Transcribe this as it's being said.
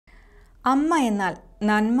അമ്മ എന്നാൽ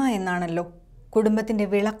നന്മ എന്നാണല്ലോ. കുടുംബത്തിൻ്റെ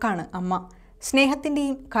വിളക്കാണ് അമ്മ.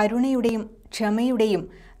 സ്നേഹത്തിൻ്റെയും കരുണയുടെയും ക്ഷമയുടെയും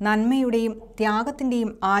നന്മയുടെയും ത്യാഗത്തിൻ്റെയും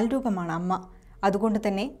ആൾരൂപമാണ് അമ്മ. അതുകൊണ്ട്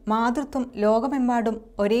തന്നെ മാതൃത്വം ലോകമെമ്പാടും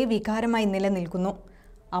ഒരേ വികാരമായി നിലനിൽക്കുന്നു.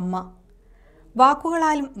 അമ്മ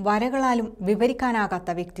വാക്കുകളാലും വരകളാലും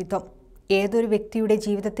വിവരിക്കാനാകാത്ത വ്യക്തിത്വം. ഏതൊരു വ്യക്തിയുടെ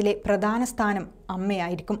ജീവിതത്തിലെ പ്രധാന സ്ഥാനം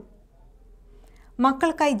അമ്മയായിരിക്കും.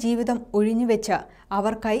 മക്കൾക്കായി ജീവിതം ഒഴിഞ്ഞുവെച്ച്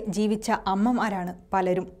അവർക്കായി ജീവിച്ച അമ്മമാരാണ്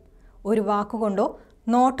പലരും. ഒരു വാക്കുകൊണ്ടോ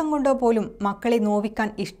നോട്ടം കൊണ്ടോ പോലും മക്കളെ നോവിക്കാൻ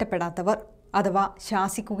ഇഷ്ടപ്പെടാത്തവർ, അഥവാ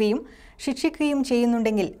ശാസിക്കുകയും ശിക്ഷിക്കുകയും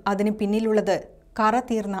ചെയ്യുന്നുണ്ടെങ്കിൽ അതിന് പിന്നിലുള്ളത് കറ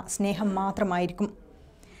തീർന്ന സ്നേഹം മാത്രമായിരിക്കും.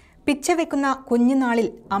 പിച്ചവെക്കുന്ന കുഞ്ഞുനാളിൽ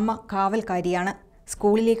അമ്മ കാവൽക്കാരിയാണ്.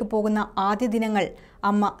 സ്കൂളിലേക്ക് പോകുന്ന ആദ്യ ദിനങ്ങൾ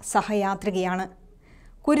അമ്മ സഹയാത്രികയാണ്.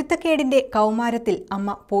 കുരുത്തക്കേടിൻ്റെ കൗമാരത്തിൽ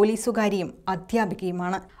അമ്മ പോലീസുകാരിയും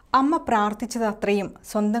അധ്യാപികയുമാണ്. അമ്മ പ്രാർത്ഥിച്ചതത്രയും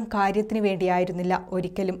സ്വന്തം കാര്യത്തിന് വേണ്ടിയായിരുന്നില്ല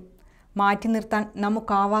ഒരിക്കലും. മാറ്റി നിർത്താൻ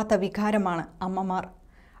നമുക്കാവാത്ത വികാരമാണ് അമ്മമാർ.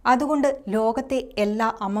 അതുകൊണ്ട് ലോകത്തെ എല്ലാ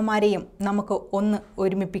അമ്മമാരെയും നമുക്ക് ഒന്ന്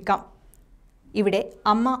ഒരുമിപ്പിക്കാം. ഇവിടെ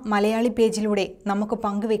അമ്മ മലയാളി പേജിലൂടെ നമുക്ക്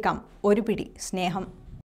പങ്കുവെക്കാം ഒരു പിടി സ്നേഹം.